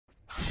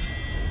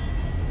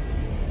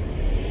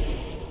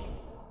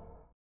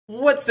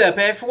What's up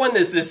everyone,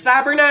 this is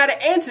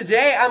CyberKnight, and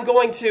today I'm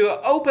going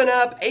to open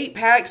up 8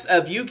 packs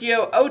of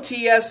Yu-Gi-Oh!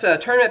 OTS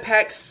Tournament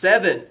Pack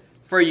 7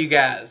 for you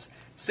guys.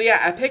 So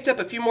yeah, I picked up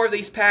a few more of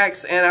these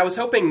packs, and I was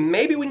hoping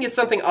maybe we can get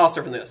something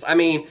awesome from this. I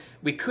mean,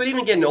 we could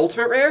even get an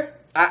Ultimate Rare.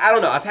 I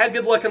don't know, I've had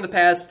good luck in the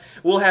past,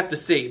 we'll have to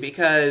see,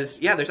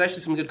 because yeah, there's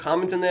actually some good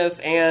commons in this,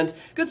 and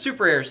good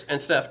Super Rares and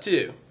stuff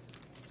too.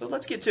 So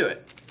let's get to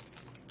it.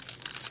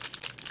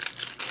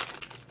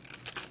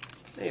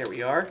 There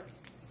we are.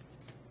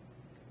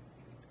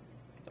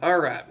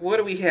 Alright, what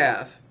do we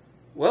have?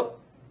 Well,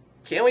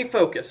 can we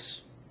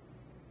focus?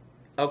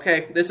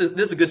 Okay, this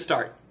is a good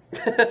start.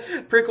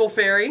 Prickle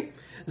Fairy.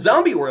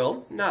 Zombie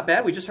World, not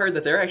bad. We just heard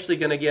that they're actually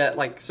going to get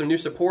like some new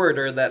support,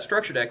 or that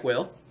structure deck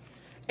will.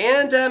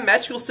 And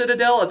Magical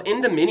Citadel of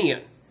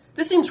Endominion.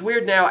 This seems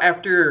weird now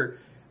after,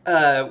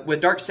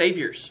 with Dark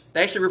Saviors.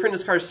 They actually reprint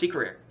this card as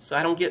secret rare. So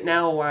I don't get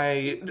now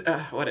why,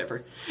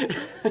 whatever.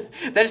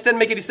 That just doesn't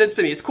make any sense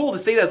to me. It's cool to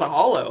see that as a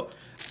holo.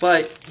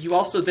 But you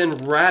also then,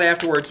 right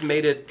afterwards,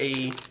 made it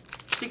a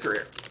secret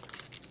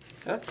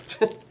rare.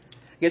 Huh?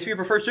 Guess if you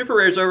prefer super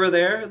rares over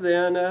there,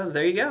 then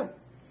there you go.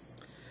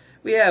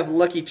 We have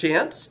Lucky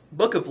Chance,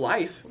 Book of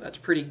Life, that's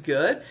pretty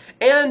good,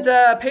 and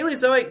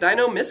Paleozoic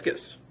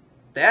Dino-Miscus.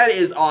 That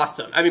is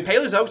awesome. I mean,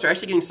 Paleozoics are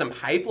actually getting some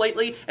hype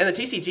lately, and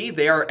the TCG,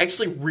 they are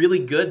actually really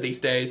good these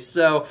days,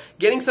 so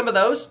getting some of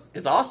those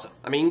is awesome.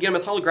 I mean, you can get them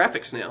as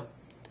holographics now.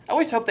 I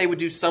always hope they would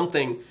do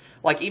something,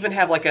 like even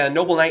have like a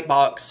Noble Knight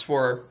box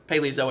for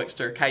Paleozoics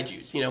or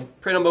Kaijus, you know,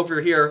 print them over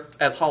here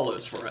as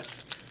holos for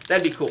us.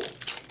 That'd be cool.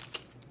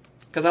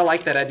 Because I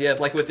like that idea of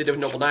like what they did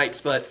with Noble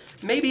Knights, but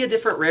maybe a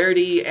different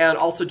rarity, and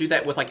also do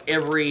that with like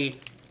every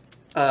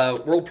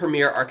world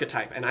premiere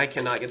archetype. And I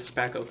cannot get this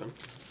pack open.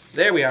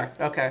 There we are.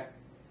 Okay.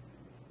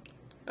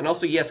 And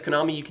also, yes,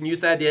 Konami, you can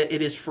use that idea.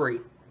 It is free.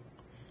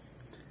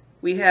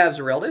 We have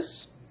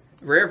Zereldis,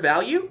 Rare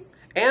Value,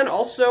 and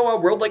also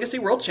World Legacy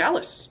World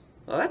Chalice.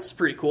 Well, that's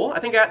pretty cool. I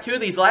think I got 2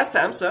 of these last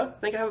time, so I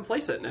think I have a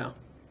playset now.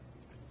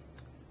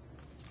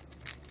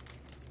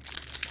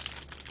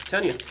 I'm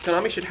telling you,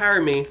 Konami should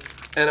hire me,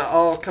 and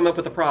I'll come up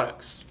with the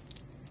products.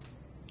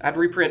 I'd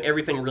reprint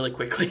everything really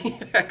quickly,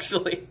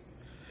 actually.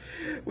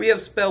 We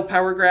have Spell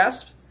Power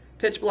Grasp,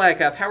 Pitch Black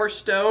Power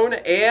Stone,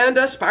 and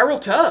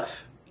SPYRAL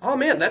Tough. Oh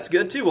man, that's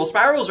good too. Well,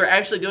 Spirals are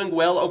actually doing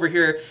well over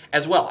here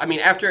as well. I mean,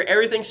 after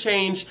everything's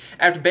changed,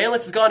 after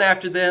Banlist has gone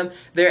after them,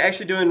 they're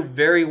actually doing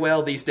very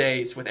well these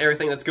days with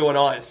everything that's going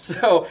on.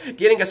 So,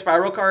 getting a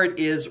Spiral card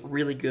is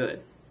really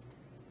good.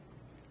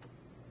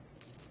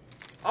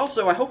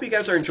 Also, I hope you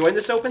guys are enjoying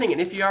this opening,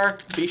 and if you are,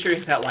 be sure to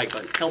hit that like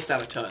button. It helps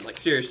out a ton, like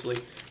seriously.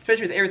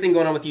 Especially with everything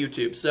going on with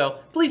YouTube. So,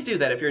 please do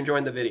that if you're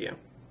enjoying the video.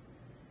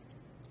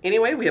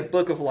 Anyway, we have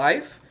Book of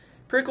Life,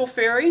 Prickle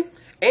Fairy,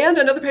 and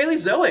another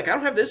Paleozoic. I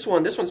don't have this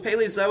one. This one's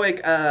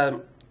Paleozoic,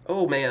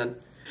 oh man.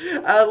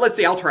 Let's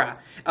see, I'll try.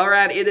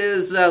 Alright, it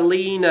is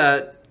Lean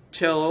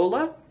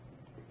Chola.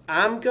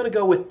 I'm gonna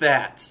go with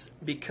that,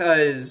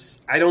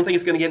 because I don't think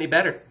it's gonna get any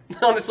better.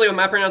 Honestly, with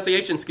my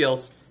pronunciation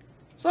skills.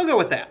 So I'll go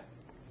with that.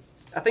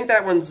 I think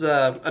that one's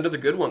another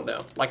good one,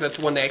 though. Like, that's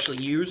the one they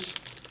actually use.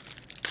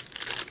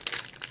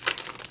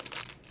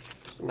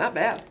 Not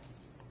bad.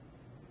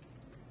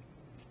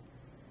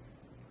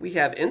 We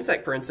have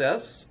Insect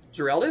Princess,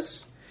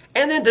 Zereldis,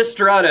 and then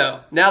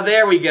Destrato. Now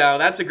there we go.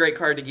 That's a great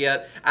card to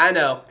get. I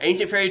know,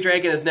 Ancient Fairy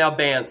Dragon is now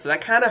banned, so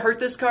that kind of hurt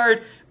this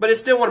card, but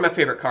it's still one of my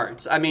favorite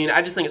cards. I mean,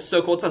 I just think it's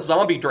so cool. It's a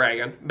zombie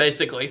dragon,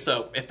 basically,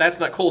 so if that's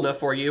not cool enough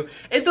for you,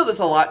 it still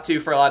does a lot, too,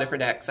 for a lot of different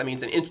decks. I mean,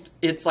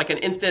 it's like an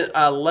instant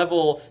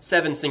level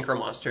 7 Synchro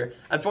Monster.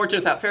 Unfortunately,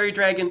 without Fairy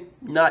Dragon,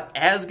 not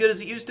as good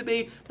as it used to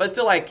be, but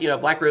still like, you know,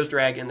 Black Rose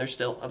Dragon, there's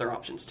still other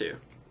options, too.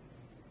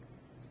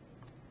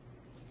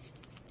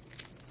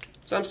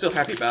 So I'm still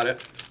happy about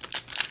it.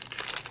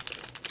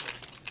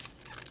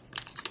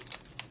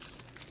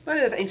 But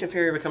if Ancient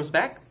Fairy ever comes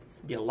back,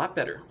 it'd be a lot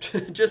better.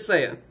 Just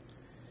saying.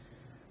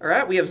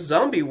 Alright, we have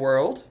Zombie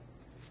World.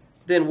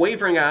 Then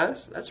Wavering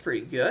Eyes. That's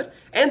pretty good.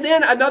 And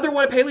then another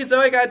one of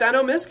Paleozoic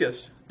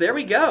Dino-Miscus. There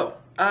we go.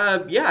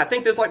 Yeah, I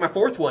think this is like my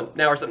 4th one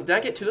now or something. Did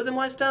I get 2 of them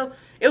last time?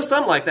 It was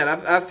something like that.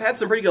 I've had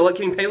some pretty good luck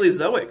getting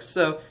Paleozoics,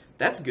 so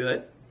that's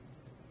good.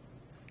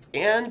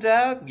 And,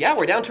 yeah,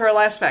 we're down to our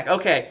last pack.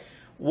 Okay.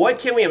 What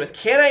can we end with?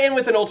 Can I end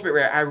with an Ultimate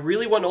Rare? I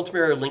really want an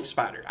Ultimate Rare Link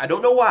Spider. I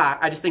don't know why,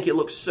 I just think it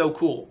looks so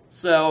cool.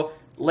 So,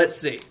 let's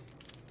see.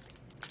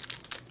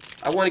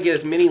 I want to get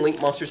as many Link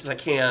Monsters as I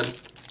can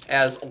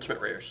as Ultimate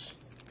Rares,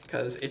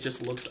 because it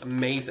just looks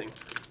amazing.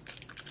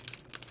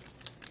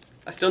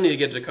 I still need to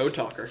get a Code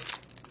Talker.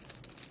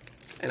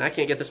 And I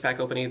can't get this pack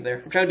open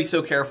either. I'm trying to be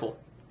so careful.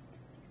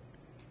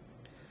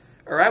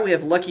 Alright, we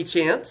have Lucky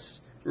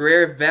Chance,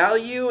 Rare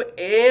Value,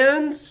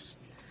 and...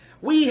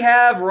 we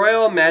have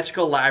Royal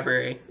Magical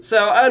Library.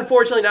 So,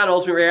 unfortunately, not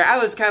Ultimate Rare. I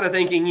was kind of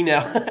thinking, you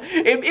know,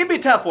 it'd be a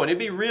tough one. It'd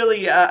be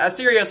really a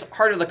serious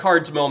heart of the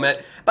cards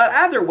moment. But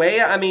either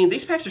way, I mean,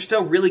 these packs are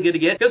still really good to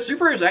get because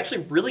Super Rare is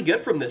actually really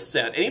good from this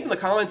set, and even the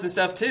comments and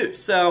stuff too.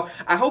 So,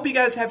 I hope you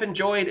guys have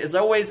enjoyed. As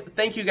always,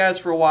 thank you guys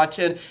for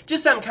watching.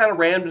 Just something kind of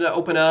random to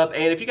open up,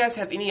 and if you guys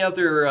have any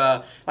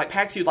other like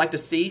packs you'd like to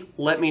see,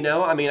 let me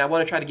know. I mean, I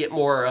want to try to get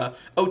more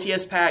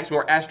OTS packs,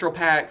 more Astral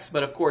packs,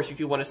 but of course, if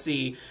you want to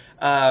see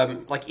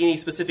like any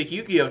specific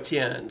Yu-Gi-Oh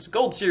 10s,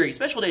 Gold Series,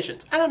 Special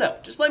Editions, I don't know.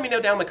 Just let me know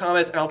down in the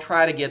comments and I'll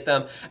try to get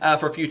them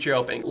for future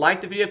opening.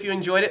 Like the video if you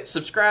enjoyed it,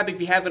 subscribe if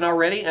you haven't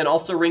already, and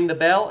also ring the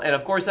bell, and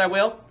of course I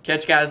will.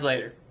 Catch you guys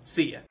later.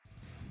 See ya.